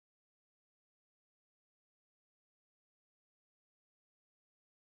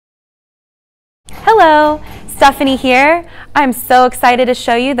Hello, Stephanie here. I'm so excited to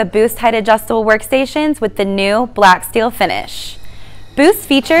show you the Boost height adjustable workstations with the new black steel finish. Boost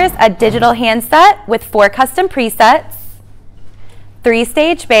features a digital handset with 4 custom presets,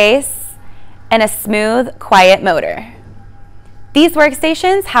 3-stage bass, and a smooth, quiet motor. These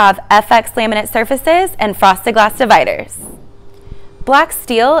workstations have FX laminate surfaces and frosted glass dividers. Black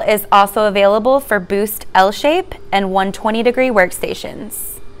steel is also available for Boost L-shape and 120-degree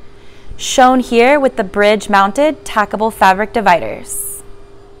workstations, shown here with the bridge-mounted tackable fabric dividers.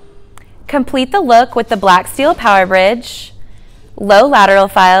 Complete the look with the black steel power bridge, low lateral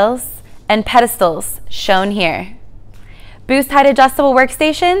files, and pedestals shown here. Boost height adjustable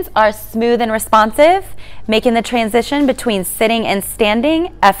workstations are smooth and responsive, making the transition between sitting and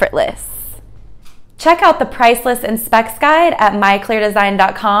standing effortless. Check out the price list and specs guide at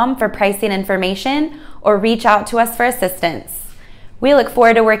mycleardesign.com for pricing information or reach out to us for assistance. We look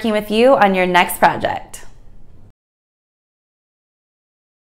forward to working with you on your next project.